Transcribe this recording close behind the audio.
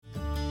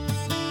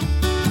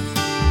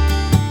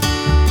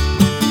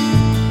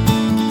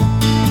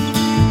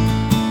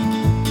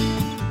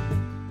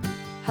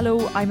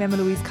I'm Emma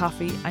Louise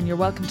Coffey, and you're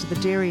welcome to the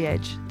Dairy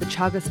Edge, the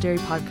Teagasc Dairy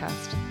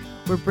podcast.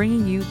 We're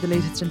bringing you the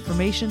latest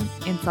information,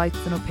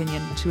 insights and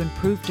opinion to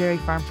improve dairy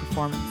farm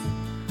performance.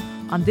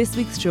 On this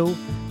week's show,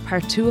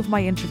 part 2 of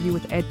my interview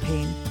with Ed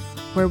Payne,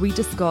 where we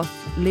discuss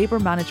labour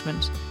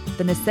management,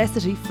 the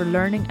necessity for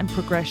learning and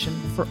progression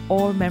for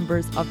all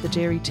members of the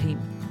dairy team.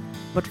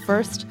 But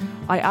first,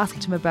 I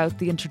asked him about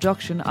the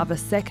introduction of a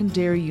second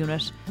dairy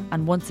unit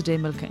and once-a-day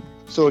milking.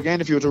 So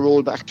again, if you were to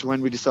roll back to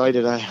when we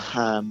decided,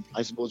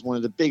 I suppose one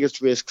of the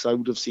biggest risks I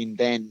would have seen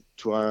then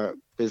to our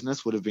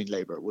business would have been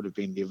labour, would have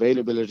been the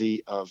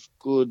availability of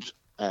good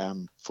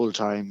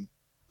full-time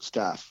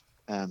staff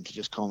to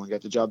just come and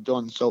get the job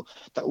done. So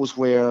that was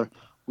where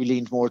we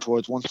leaned more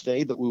towards once a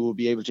day, that we will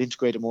be able to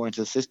integrate it more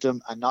into the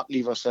system and not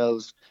leave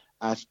ourselves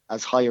at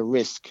as high a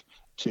risk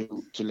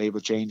to labour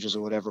changes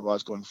or whatever it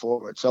was going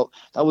forward. So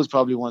that was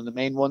probably one of the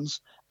main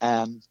ones.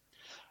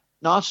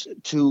 Not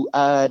to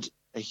add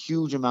a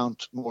huge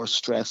amount more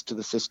stress to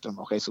the system.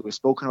 Okay, so we've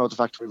spoken about the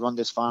fact that we run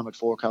this farm at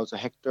 4 cows a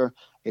hectare.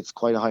 It's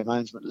quite a high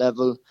management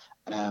level,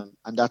 and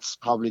that's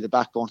probably the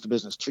backbone of the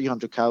business.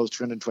 300 cows,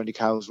 320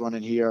 cows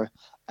running here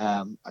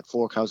at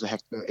 4 cows a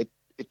hectare.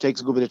 It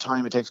takes a good bit of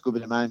time, it takes a good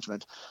bit of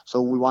management.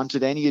 So we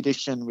wanted any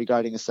addition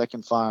regarding a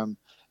second farm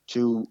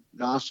to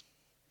not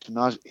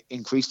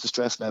increase the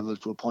stress level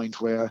to a point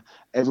where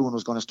everyone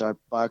was going to start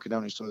barking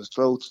down each other's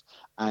throats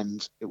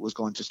and it was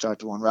going to start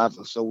to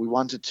unravel. So we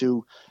wanted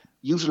to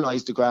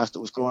utilise the grass that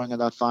was growing on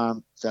that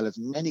farm, sell as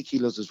many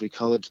kilos as we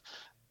could,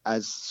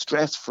 as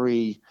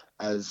stress-free,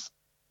 as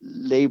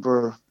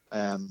labour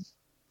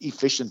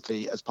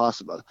efficiently as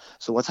possible.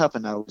 So what's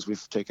happened now is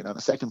we've taken on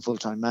a second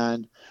full-time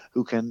man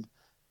who can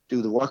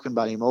do the work in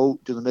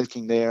Ballymoe, do the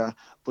milking there,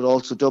 but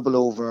also double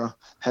over,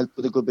 help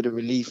with a good bit of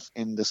relief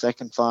in the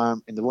second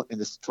farm, in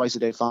the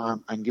twice-a-day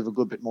farm, and give a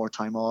good bit more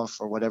time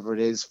off or whatever it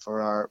is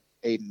for our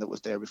Aidan that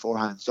was there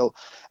beforehand. So,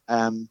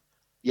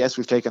 yes,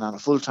 we've taken on a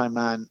full-time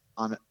man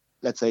on,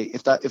 let's say,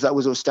 if that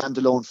was a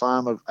standalone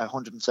farm of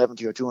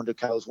 170 or 200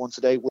 cows once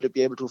a day, would it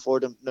be able to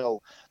afford them?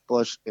 No,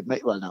 but it may.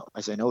 Well, no,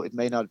 I say no, it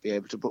may not be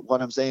able to. But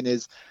what I'm saying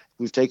is,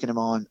 we've taken him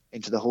on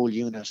into the whole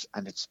unit,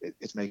 and it's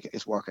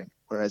working.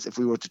 Whereas if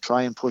we were to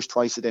try and push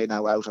twice a day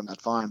now out on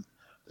that farm,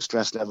 the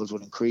stress levels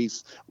would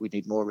increase. We'd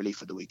need more relief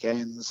for the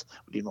weekends.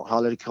 We need more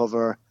holiday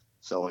cover.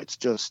 So it's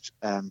just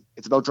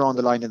it's about drawing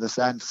the line in the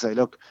sand to say,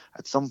 look,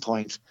 at some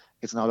point,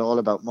 it's not all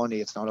about money.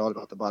 It's not all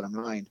about the bottom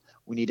line.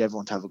 We need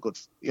everyone to have a good,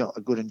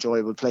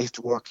 enjoyable place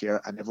to work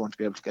here, and everyone to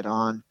be able to get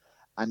on,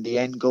 and the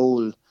end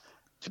goal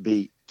to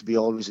be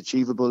always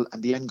achievable.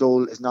 And the end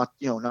goal is not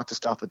to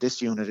stop at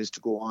this unit, is to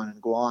go on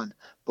and go on.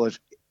 But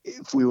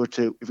if we were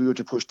to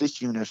push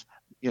this unit,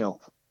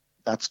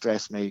 that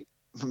stress may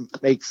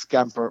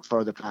scamper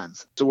further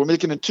plans. So we're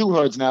milking in 2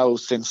 herds now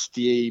since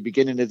the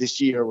beginning of this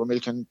year. We're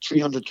milking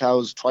 300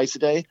 cows twice a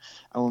day,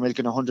 and we're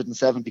milking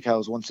 170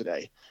 cows once a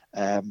day.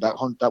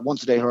 That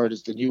once a day herd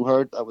is the new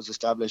herd that was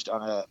established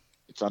on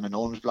an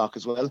owners block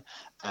as well.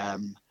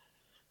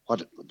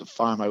 What the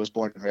farm I was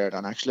born and reared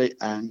on, actually,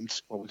 and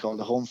what we call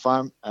the home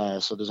farm.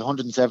 So there's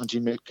 170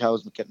 milk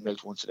cows getting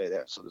milked once a day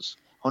there. So there's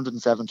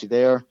 170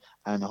 there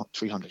and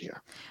 300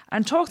 here.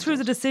 And talk through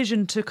the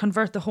decision to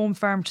convert the home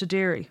farm to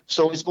dairy.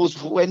 So I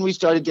suppose when we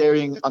started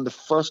dairying on the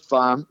first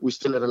farm, we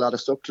still had a lot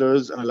of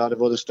sucklers and a lot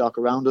of other stock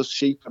around us,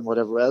 sheep and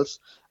whatever else.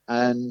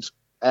 And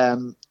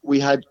we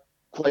had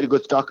quite a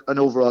good an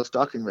overall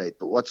stocking rate.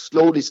 But what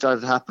slowly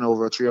started to happen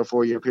over a 3 or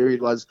 4 year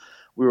period was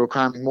we were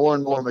cramming more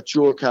and more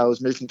mature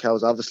cows, milking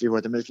cows, obviously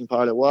where the milking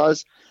parlour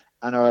was,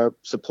 and our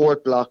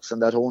support blocks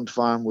and that owned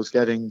farm was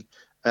getting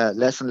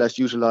less and less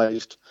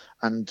utilised.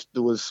 And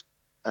there was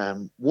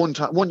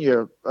one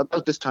year,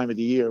 about this time of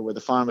the year, where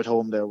the farm at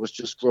home there was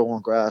just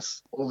growing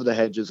grass over the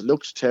hedges. It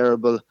looked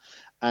terrible,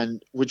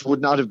 and which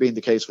would not have been the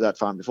case for that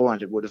farm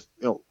beforehand. It would have,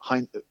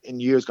 in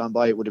years gone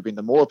by, it would have been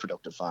the more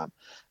productive farm.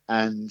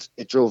 And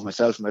it drove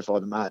myself and my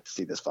father mad to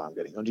see this farm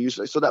getting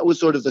underutilized. So that was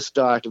sort of the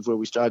start of where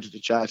we started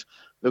to chat.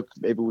 Look,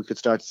 maybe we could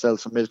start to sell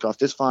some milk off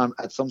this farm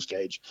at some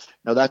stage.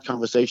 Now that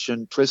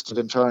conversation twisted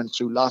and turned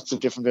through lots of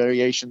different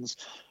variations.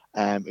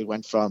 It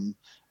went from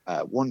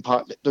one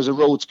part. There's a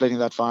road splitting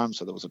that farm,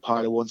 so there was a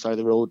part of one side of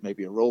the road,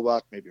 maybe a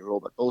robot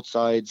both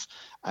sides,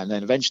 and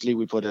then eventually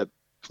we put a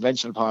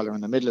conventional parlour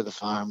in the middle of the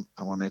farm,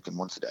 and we're milking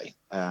once a day.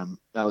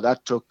 Now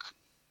that took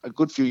a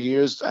good few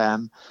years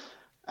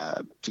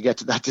to get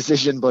to that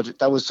decision, but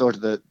that was sort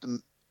of the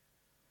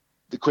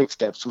quick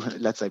steps.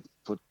 Let's say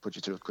put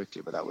you through it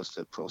quickly, but that was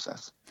the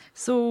process.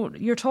 So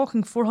you're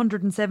talking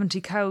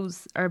 470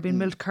 cows are being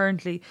milked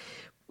currently.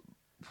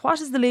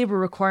 What is the labour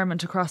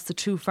requirement across the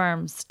 2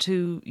 farms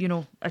to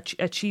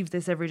achieve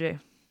this every day?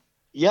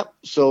 Yep.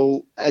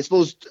 So I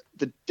suppose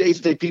the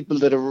day-to-day people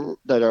that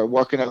are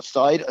working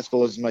outside, I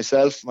suppose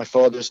myself, my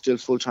father is still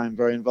full-time,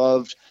 very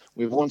involved.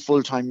 We have one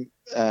full-time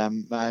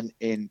man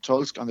in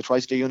Tulsk on the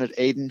Tri-State unit,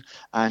 Aidan,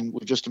 and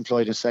we've just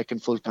employed a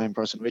second full-time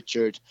person,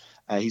 Richard.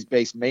 He's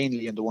based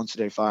mainly in the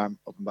once-a-day farm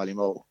up in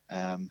Ballymoe.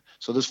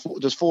 So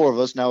there's 4 of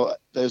us. Now,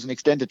 there's an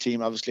extended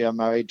team. Obviously, I'm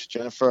married to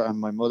Jennifer and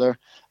my mother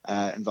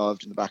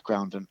involved in the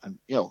background. And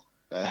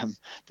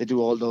They do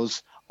all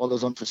those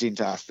unforeseen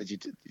tasks that you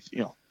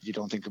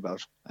don't think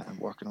about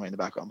working away in the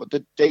background. But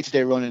the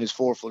day-to-day running is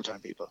 4 full-time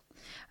people.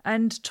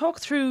 And talk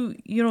through,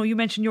 you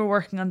mentioned you're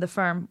working on the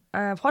farm.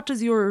 What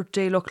does your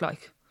day look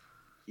like?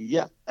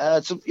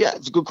 It's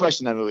a good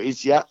question,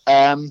 Eloise.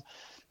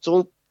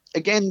 So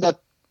again, that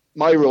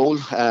my role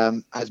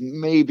has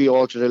maybe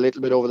altered a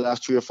little bit over the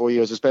last 3 or 4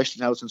 years,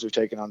 especially now since we've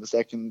taken on the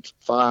second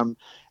farm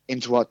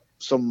into what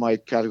some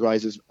might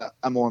categorize as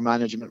a more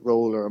management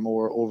role or a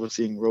more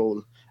overseeing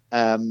role.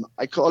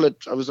 I call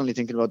it, I was only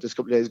thinking about this a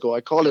couple of days ago,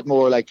 I call it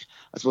more like,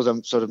 I suppose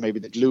I'm sort of maybe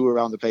the glue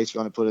around the place, if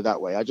you want to put it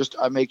that way.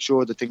 I make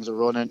sure that things are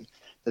running,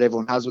 that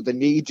everyone has what they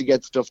need to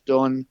get stuff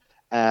done.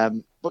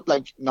 But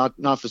like not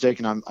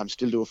forsaken, I'm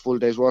still doing a full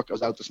day's work. I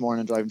was out this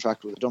morning driving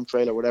tractor with a dump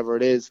trailer, whatever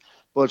it is.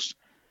 But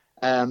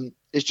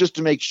it's just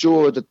to make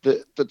sure that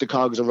the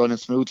cogs are running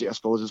smoothly, I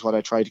suppose, is what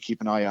I try to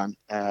keep an eye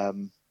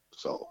on.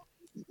 So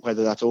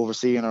whether that's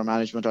overseeing or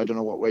management, I don't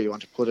know what way you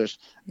want to put it.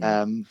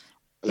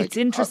 It's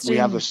interesting. We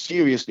have a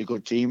seriously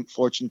good team.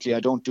 Fortunately, I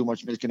don't do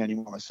much milking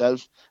anymore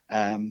myself.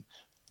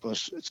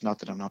 But it's not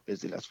that I'm not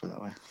busy, let's put it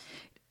that way.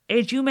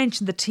 Ed, you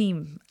mentioned the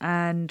team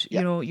and,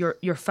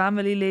 your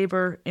family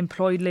labour,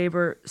 employed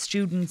labour,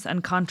 students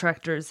and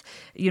contractors.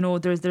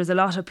 There's a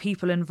lot of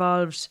people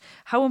involved.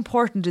 How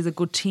important is a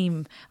good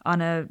team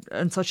on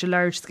such a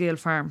large scale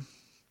farm?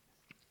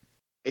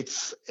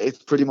 It's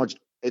pretty much,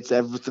 it's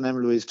everything,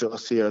 Louise, to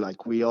us here.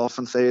 Like we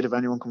often say it, if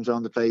anyone comes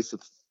around the place,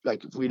 if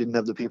we didn't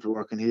have the people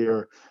working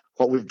here,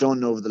 what we've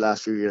done over the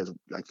last few years,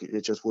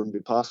 it just wouldn't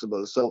be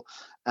possible. So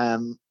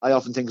I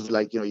often think of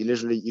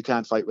you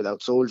can't fight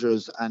without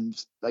soldiers, and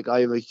I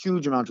have a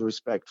huge amount of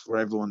respect for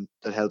everyone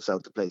that helps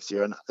out the place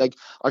here. And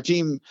our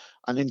team,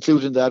 and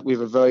including that, we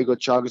have a very good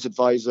Teagasc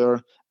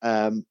advisor.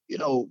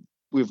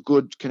 We have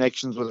good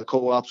connections with the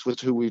co-ops, with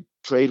who we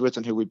trade with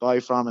and who we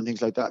buy from and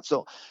things like that.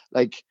 So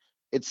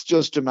it's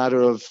just a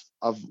matter of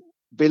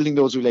building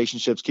those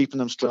relationships, keeping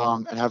them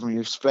strong, and having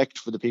respect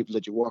for the people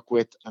that you work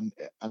with, and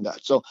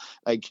that. So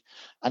I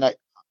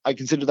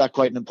consider that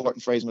quite an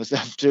important phrase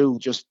myself too.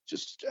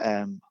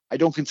 I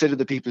don't consider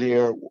the people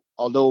here,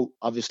 although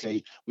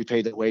obviously we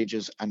pay their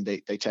wages and they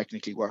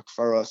technically work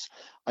for us,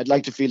 I'd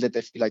like to feel that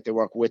they feel like they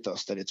work with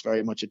us, that it's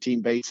very much a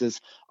team basis.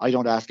 I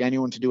don't ask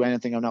anyone to do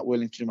anything I'm not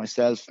willing to do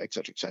myself,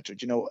 etc., etc.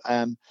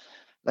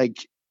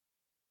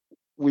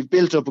 We've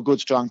built up a good,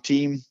 strong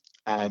team,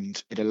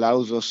 and it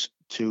allows us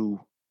to.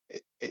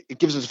 It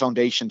gives us a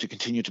foundation to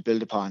continue to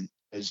build upon.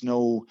 There's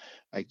no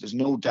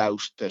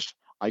doubt that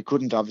I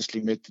couldn't obviously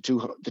milk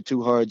the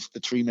two herds, the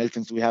 3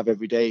 milkings we have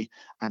every day,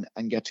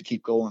 and get to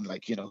keep going.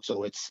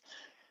 So it's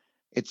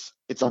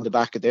on the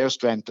back of their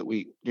strength that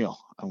we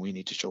and we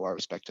need to show our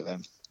respect to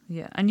them.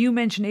 Yeah, and you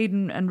mentioned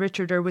Aidan and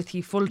Richard are with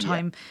you full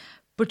time,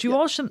 but you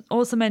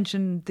also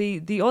mentioned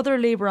the other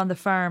labour on the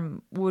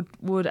farm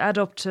would add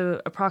up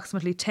to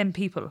approximately 10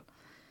 people.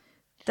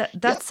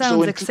 That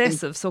sounds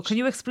excessive. So can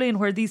you explain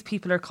where these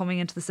people are coming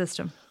into the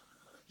system?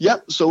 Yeah,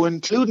 so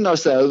including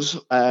ourselves,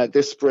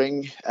 this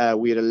spring,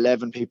 we had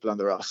 11 people on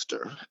the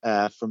roster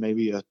for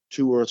maybe a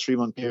 2 or 3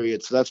 month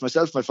period. So that's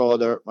myself, my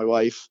father, my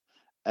wife,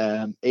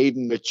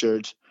 Aidan,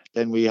 Richard.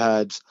 Then we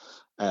had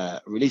a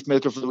relief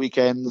milker for the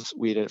weekends.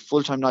 We had a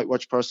full-time night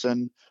watch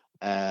person,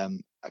 a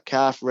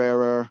calf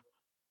rearer.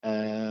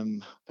 Let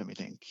me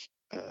think.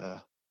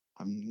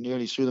 I'm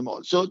nearly through them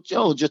all. So,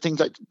 just things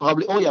like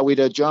probably, we had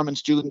a German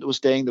student that was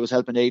staying, that was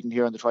helping Aidan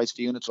here on the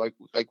Tri-City unit. So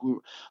I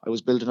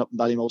was building up in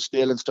Ballymoe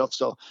still and stuff.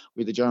 So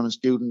we had a German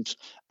student.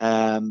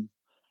 The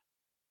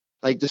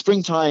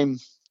springtime,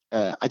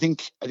 I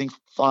think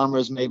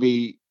farmers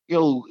maybe,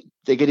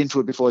 they get into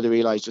it before they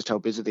realize just how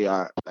busy they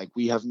are.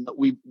 We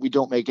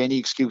don't make any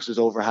excuses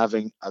over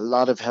having a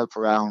lot of help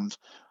around.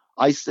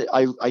 I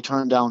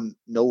turn down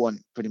no one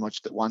pretty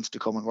much that wants to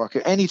come and work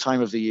here any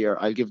time of the year.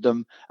 I'll give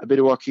them a bit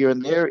of work here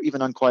and there,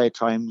 even on quiet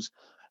times,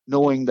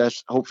 knowing that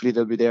hopefully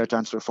they'll be there to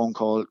answer a phone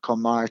call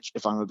come March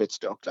if I'm a bit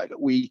stuck.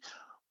 We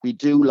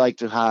do like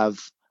to have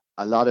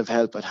a lot of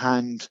help at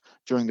hand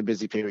during the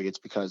busy periods,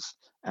 because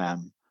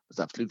there's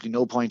absolutely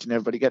no point in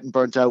everybody getting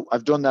burnt out.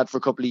 I've done that for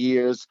a couple of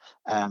years.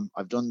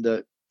 I've done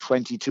the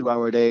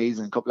 22-hour days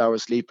and a couple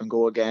hours sleep and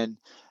go again.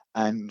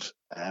 And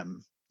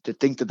to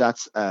think that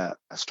that's a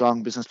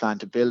strong business plan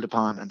to build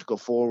upon and to go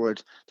forward,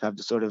 to have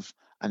the sort of,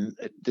 and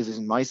this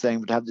isn't my saying,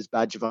 but to have this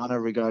badge of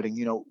honor regarding,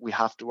 we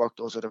have to work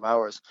those sort of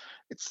hours.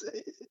 It's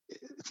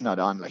not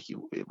on,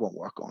 it won't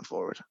work going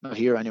forward. Not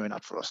here anyway,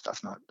 not for us.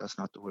 That's not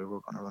the way we're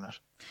going to run it.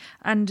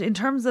 And in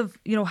terms of,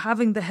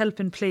 having the help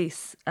in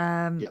place,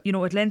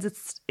 it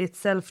lends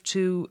itself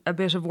to a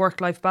bit of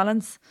work-life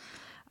balance.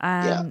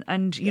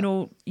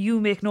 You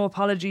make no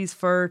apologies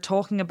for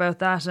talking about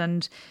that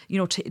and,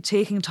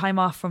 taking time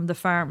off from the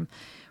farm.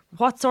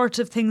 What sorts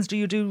of things do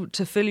you do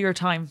to fill your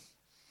time?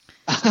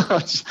 So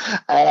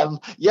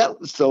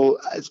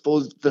I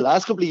suppose the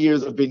last couple of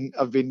years I've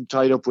been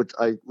tied up with,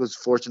 I was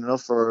fortunate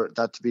enough for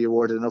that to be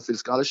awarded an Nuffield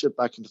Scholarship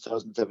back in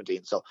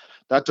 2017. So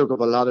that took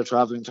up a lot of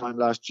travelling time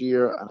last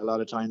year and a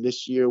lot of time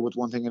this year with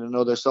one thing and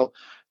another. So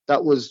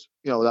that was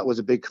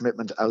a big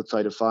commitment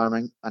outside of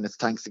farming, and it's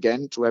thanks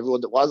again to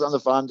everyone that was on the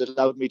farm that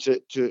allowed me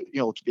to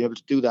be able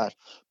to do that.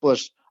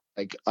 But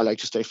like, I like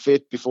to stay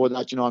fit. Before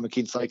that, I'm a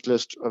keen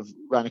cyclist. I've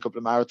ran a couple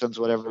of marathons,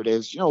 whatever it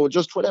is,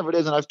 just whatever it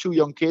is. And I have 2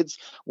 young kids,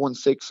 one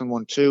 6 and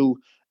one 2.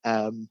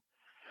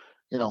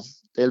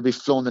 They'll be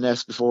flown the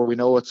nest before we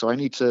know it. So I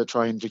need to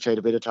try and dedicate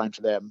a bit of time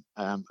to them,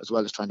 as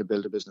well as trying to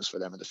build a business for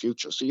them in the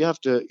future. So you have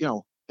to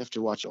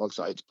watch all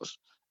sides. But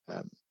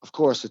of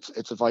course,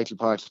 it's a vital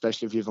part,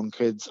 especially if you have young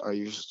kids or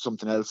you have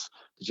something else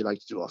that you like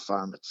to do off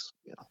farm.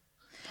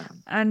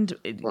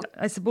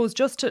 I suppose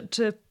just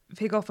to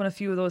pick up on a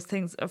few of those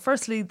things.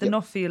 Firstly, the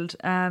Nuffield.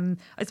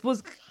 I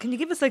suppose, can you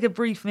give us like a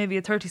brief, maybe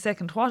a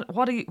 30-second?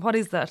 What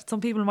is that? Some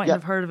people mightn't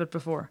have heard of it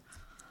before.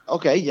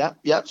 Okay, yeah.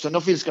 So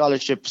Nuffield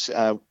Scholarships,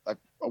 a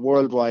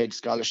worldwide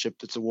scholarship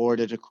that's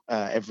awarded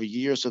every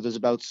year. So there's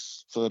about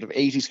sort of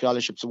 80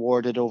 scholarships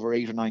awarded over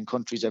 8 or 9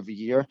 countries every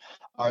year.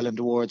 Ireland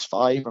awards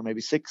 5 or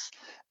maybe 6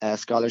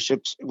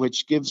 scholarships,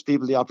 which gives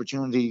people the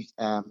opportunity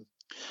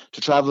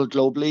to travel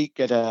globally,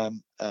 get a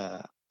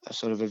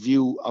sort of a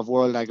view of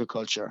world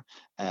agriculture.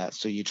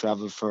 So you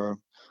travel for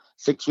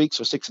 6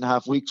 weeks or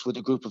 6.5 weeks with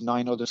a group of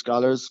 9 other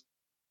scholars.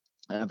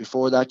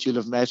 Before that, you'll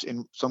have met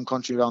in some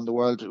country around the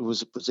world. It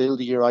was Brazil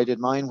the year I did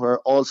mine, where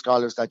all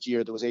scholars that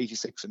year, there was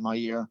 86 in my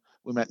year.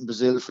 We met in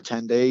Brazil for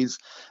 10 days.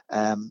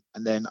 And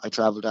then I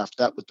travelled after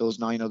that with those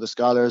 9 other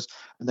scholars.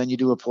 And then you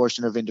do a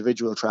portion of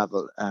individual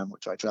travel,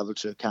 which I travelled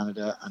to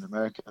Canada and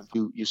America.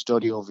 You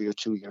study over your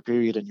 2-year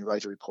period and you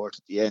write a report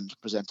at the end,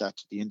 present that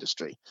to the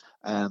industry.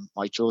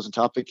 My chosen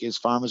topic is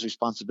farmers'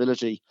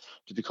 responsibility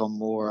to become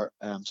more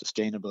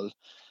sustainable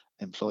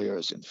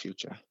employers in the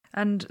future.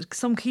 And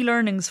some key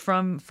learnings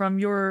from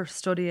your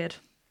study, Ed.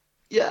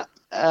 Yeah.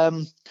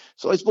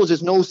 So I suppose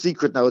it's no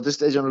secret now at this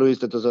stage, Louise,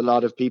 that there's a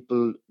lot of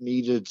people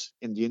needed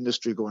in the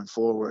industry going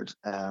forward.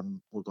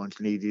 We're going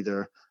to need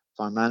either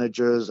farm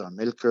managers or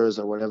milkers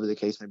or whatever the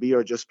case may be,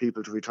 or just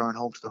people to return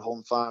home to their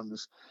home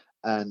farms.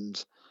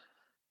 And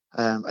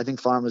I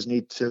think farmers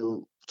need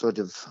to sort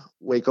of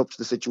wake up to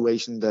the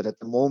situation that at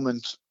the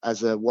moment,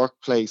 as a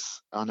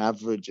workplace, on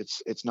average,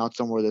 it's not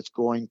somewhere that's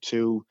going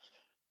to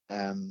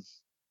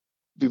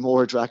be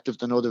more attractive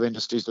than other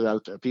industries that are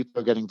out there.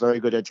 People are getting very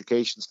good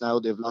educations now.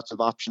 They have lots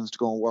of options to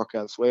go and work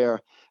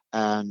elsewhere,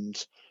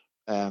 and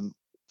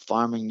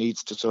farming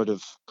needs to sort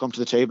of come to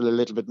the table a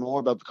little bit more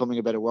about becoming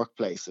a better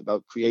workplace,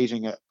 about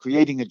creating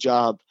a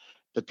job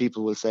that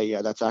people will say,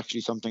 yeah, that's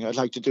actually something I'd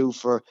like to do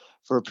for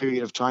a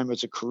period of time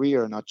as a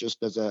career, not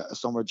just as a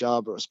summer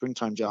job or a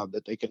springtime job,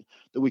 that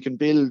we can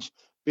build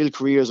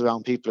careers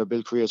around people or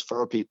build careers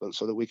for people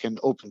so that we can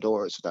open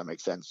doors, if that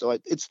makes sense. So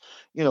it's,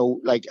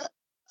 like,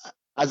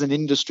 as an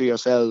industry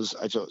ourselves,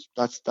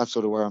 that's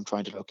sort of where I'm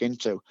trying to look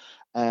into.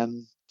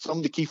 Some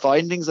of the key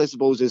findings, I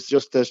suppose, is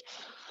just that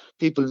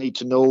people need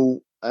to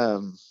know,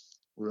 we'll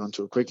run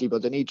through it quickly,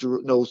 but they need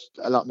to know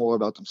a lot more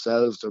about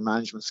themselves, their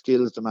management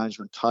skills, their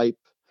management type.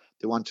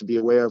 They want to be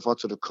aware of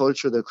what sort of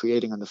culture they're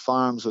creating on the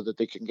farm so that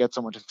they can get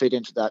someone to fit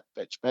into that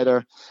much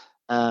better.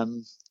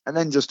 And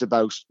then just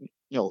about,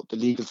 the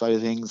legal side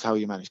of things, how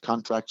you manage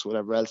contracts,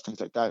 whatever else, things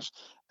like that.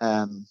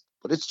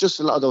 But it's just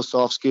a lot of those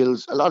soft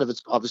skills. A lot of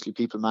it's obviously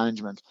people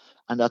management.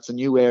 And that's a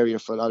new area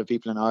for a lot of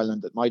people in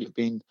Ireland that might have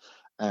been,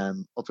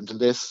 up until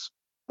this,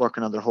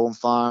 working on their home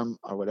farm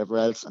or whatever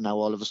else. And now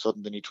all of a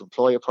sudden they need to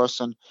employ a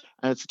person.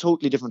 And it's a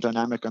totally different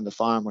dynamic on the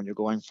farm when you're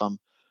going from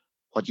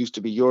what used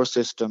to be your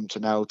system to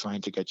now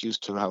trying to get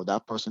used to how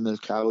that person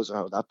milks cows or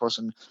how that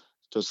person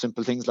does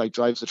simple things like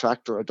drives the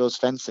tractor or does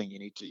fencing. You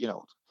need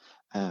to,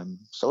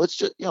 so it's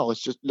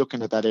just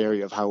looking at that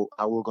area of how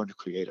we're going to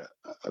create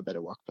a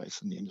better workplace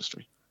in the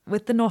industry.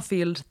 With the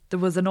Nuffield, there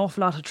was an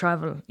awful lot of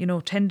travel.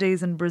 10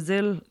 days in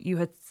Brazil, you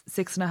had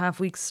 6.5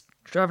 weeks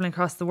travelling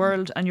across the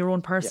world, and your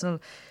own personal,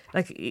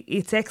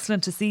 it's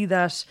excellent to see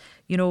that,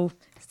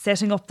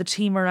 setting up the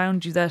team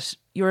around you, that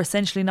you're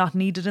essentially not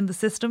needed in the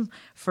system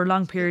for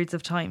long periods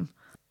of time.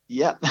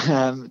 Yeah,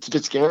 it's a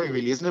bit scary,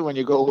 really, isn't it? When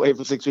you go away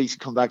for 6 weeks, you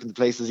come back and the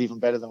place is even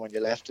better than when you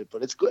left it.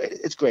 But it's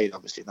great,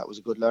 obviously, and that was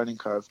a good learning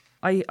curve.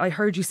 I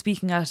heard you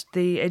speaking at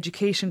the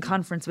education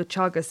conference with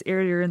Teagasc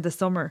earlier in the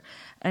summer,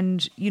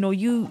 and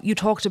you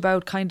talked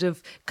about kind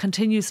of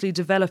continuously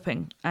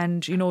developing,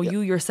 and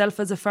you yourself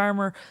as a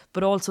farmer,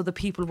 but also the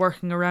people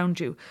working around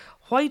you.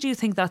 Why do you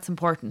think that's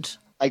important?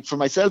 Like, for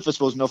myself, I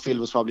suppose Nuffield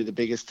was probably the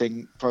biggest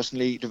thing,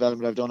 personally,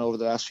 development I've done over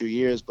the last few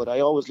years. But I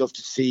always love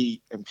to see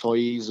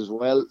employees as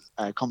well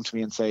come to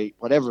me and say,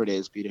 whatever it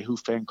is, be it a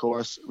hoof train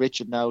course.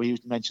 Richard now, he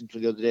mentioned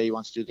the other day he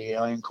wants to do the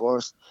AI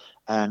course,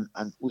 and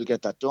we'll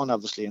get that done,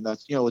 obviously. And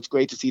that's, it's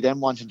great to see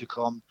them wanting to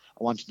come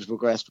and wanting to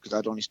progress, because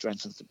that only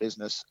strengthens the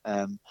business.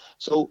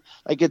 So,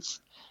 like,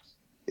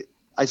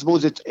 I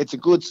suppose it's a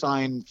good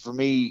sign for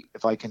me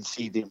if I can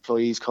see the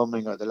employees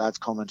coming or the lads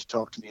coming to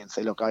talk to me and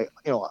say, look,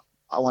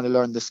 I want to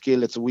learn the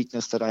skill. It's a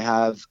weakness that I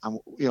have, and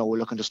we're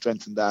looking to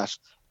strengthen that.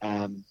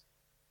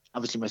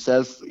 obviously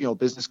myself,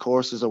 business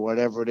courses or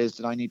whatever it is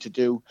that I need to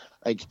do.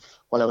 Like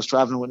while I was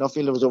traveling with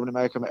Nuffield, I was over in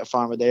America, met a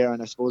farmer there,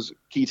 and I suppose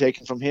key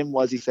taken from him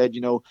was he said,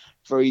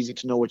 it's very easy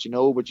to know what you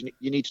know, but you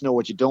need to know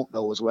what you don't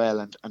know as well,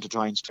 and to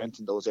try and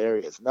strengthen those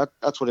areas. And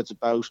that's what it's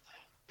about.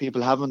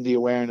 People having the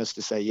awareness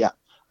to say, yeah,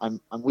 I'm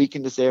weak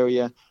in this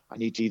area. I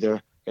need to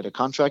either get a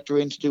contractor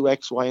in to do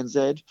X, Y, and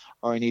Z,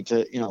 or I need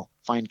to,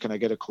 find, can I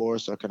get a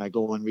course, or can I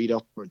go and read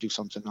up or do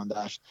something on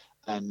that?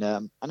 And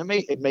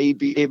it may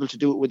be able to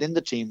do it within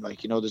the team.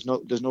 Like, there's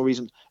no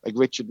reason, like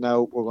Richard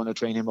now, we're going to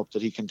train him up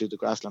that he can do the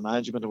grassland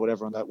management or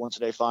whatever on that once a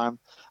day farm.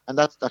 And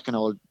that can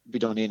all be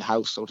done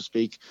in-house, so to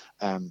speak.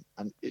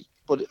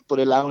 But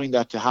allowing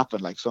that to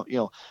happen, like, so,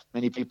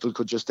 many people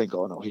could just think,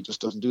 oh no, he just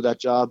doesn't do that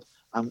job,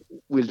 and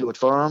we'll do it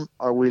for him,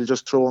 or we'll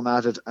just throw him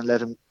at it and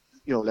let him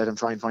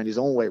try and find his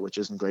own way, which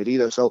isn't great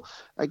either. So,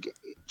 like,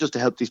 just to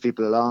help these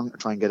people along,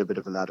 try and get a bit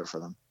of a ladder for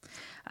them.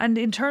 And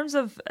in terms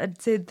of,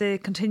 I'd say, the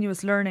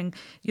continuous learning,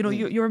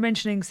 you were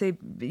mentioning, say,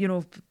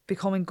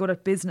 becoming good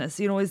at business.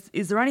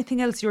 Is there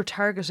anything else you're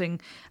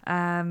targeting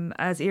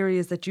as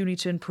areas that you need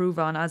to improve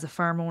on as a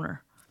farm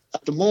owner?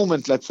 At the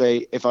moment, let's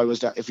say, if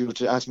you were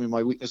to ask me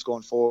my weakness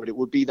going forward, it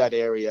would be that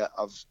area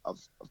of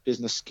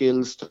business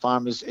skills. The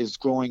farm is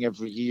growing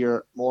every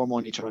year, more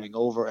money turning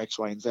over, X,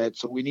 Y, and Z.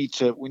 So we need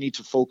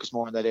to focus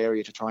more on that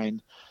area to try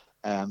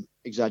and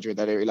exaggerate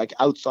that area, like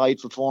outside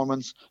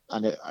performance.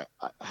 And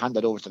I hand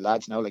that over to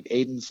lads now, like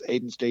Aidan's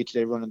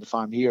day-to-day running the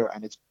farm here,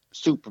 and it's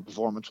super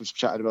performance. We've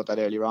chatted about that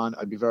earlier on.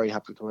 I'd be very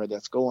happy to where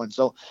that's going.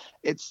 So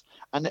it's,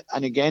 and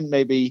again,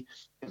 maybe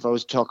if I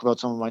was to talk about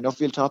some of my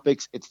Nuffield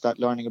topics, it's that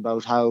learning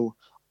about how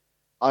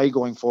I,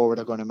 going forward,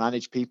 are going to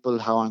manage people,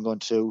 how I'm going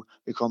to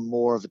become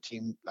more of a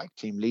team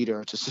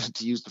leader,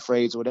 to use the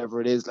phrase,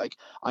 whatever it is. Like,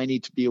 I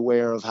need to be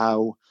aware of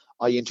how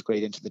I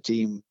integrate into the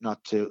team,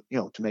 not to,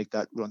 to make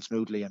that run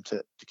smoothly, and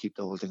to keep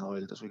the whole thing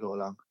oiled as we go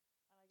along.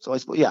 So I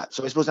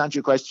suppose to answer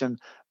your question,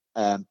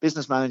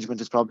 business management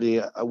is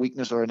probably a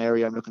weakness or an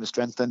area I'm looking to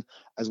strengthen,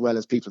 as well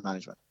as people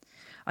management.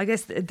 I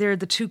guess they're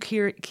the two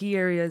key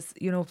areas.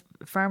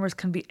 Farmers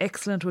can be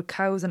excellent with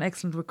cows and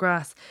excellent with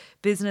grass.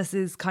 Business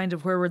is kind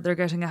of where they're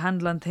getting a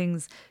handle on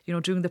things,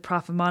 doing the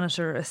profit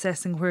monitor,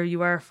 assessing where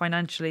you are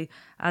financially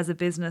as a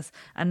business.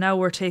 And now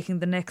we're taking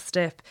the next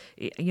step.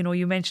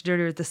 You mentioned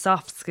earlier the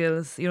soft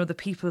skills, the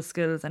people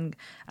skills, and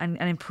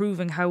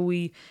improving how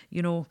we,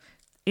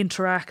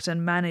 interact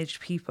and manage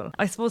people.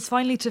 I suppose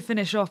finally, to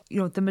finish off,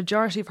 the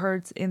majority of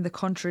herds in the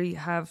country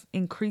have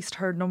increased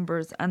herd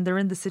numbers, and they're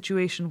in the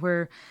situation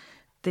where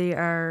they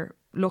are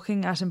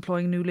looking at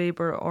employing new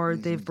labour, or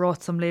they've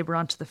brought some labour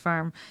onto the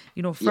farm.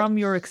 From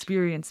your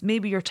experience,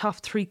 maybe your top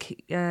 3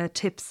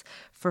 tips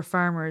for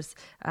farmers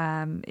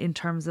in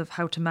terms of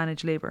how to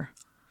manage labour.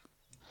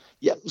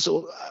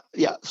 So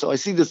I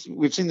see this.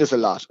 We've seen this a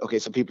lot. Okay,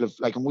 so people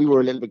have, and we were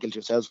a little bit guilty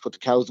ourselves, put the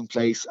cows in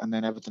place, and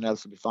then everything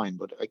else will be fine.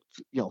 But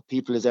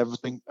people is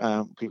everything.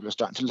 People are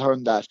starting to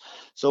learn that.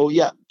 So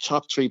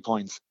top 3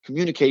 points.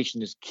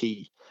 Communication is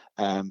key.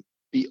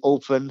 Be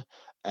open.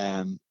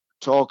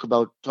 Talk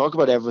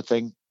about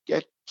everything.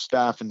 Get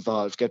staff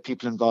involved. Get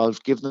people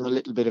involved. Give them a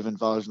little bit of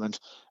involvement.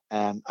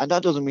 And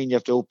that doesn't mean you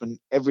have to open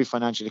every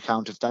financial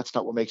account if that's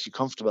not what makes you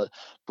comfortable.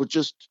 But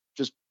just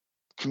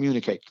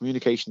communicate.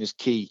 Communication is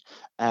key.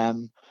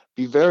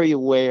 Be very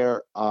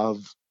aware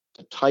of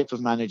the type of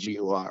manager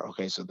you are.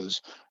 Okay, so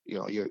there's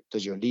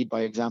your lead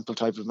by example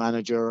type of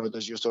manager, or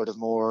there's your sort of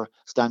more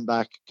stand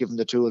back, give them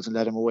the tools and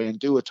let them away and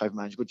do it type of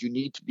manager. But you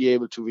need to be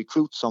able to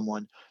recruit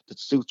someone that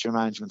suits your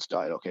management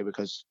style. Okay,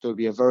 because there'll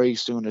be a very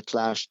soon a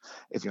clash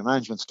if your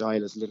management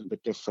style is a little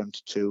bit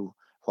different to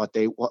what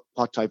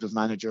type of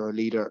manager or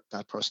leader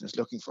that person is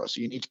looking for. So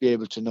you need to be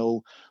able to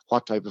know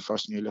what type of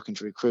person you're looking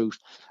to recruit.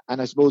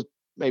 And I suppose,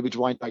 maybe to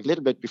wind back a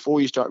little bit,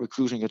 before you start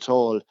recruiting at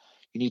all,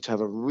 you need to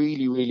have a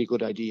really, really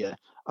good idea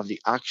of the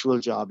actual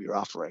job you're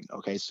offering.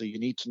 Okay, so you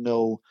need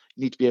to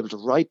be able to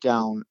write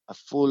down a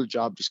full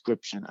job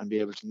description and be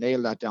able to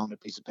nail that down on a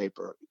piece of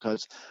paper.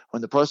 Because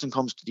when the person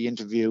comes to the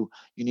interview,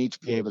 you need to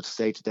be able to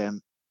say to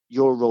them,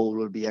 your role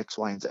will be X,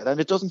 Y, and Z. And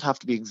it doesn't have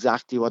to be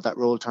exactly what that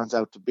role turns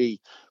out to be,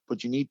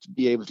 but you need to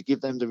be able to give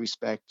them the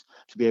respect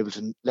to be able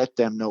to let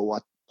them know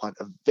what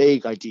a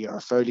vague idea or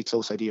a fairly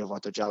close idea of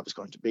what their job is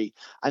going to be.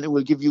 And it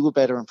will give you a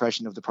better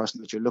impression of the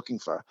person that you're looking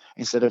for,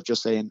 instead of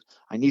just saying,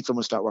 I need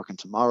someone to start working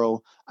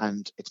tomorrow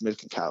and it's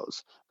milking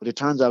cows. But it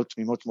turns out to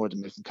be much more than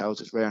milking cows.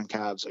 It's rearing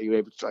calves. Are you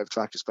able to drive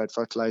tractor spread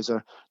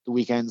fertilizer? The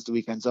weekends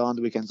on,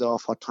 the weekends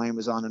off, what time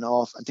is on and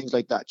off, and things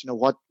like that.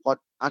 What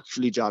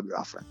actually job you're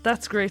offering.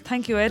 That's great.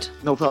 Thank you, Ed.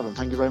 No problem.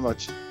 Thank you very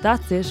much.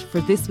 That's it for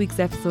this week's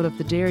episode of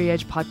the Dairy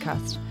Edge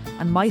podcast.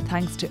 And my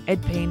thanks to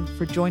Ed Payne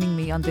for joining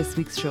me on this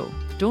week's show.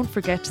 Don't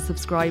forget to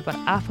subscribe on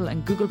Apple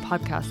and Google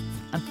Podcasts.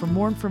 And for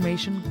more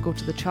information, go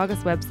to the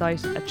Teagasc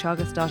website at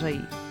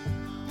teagasc.ie.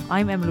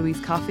 I'm Emma Louise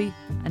Coffey,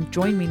 and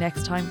join me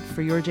next time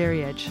for your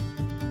Dairy Edge.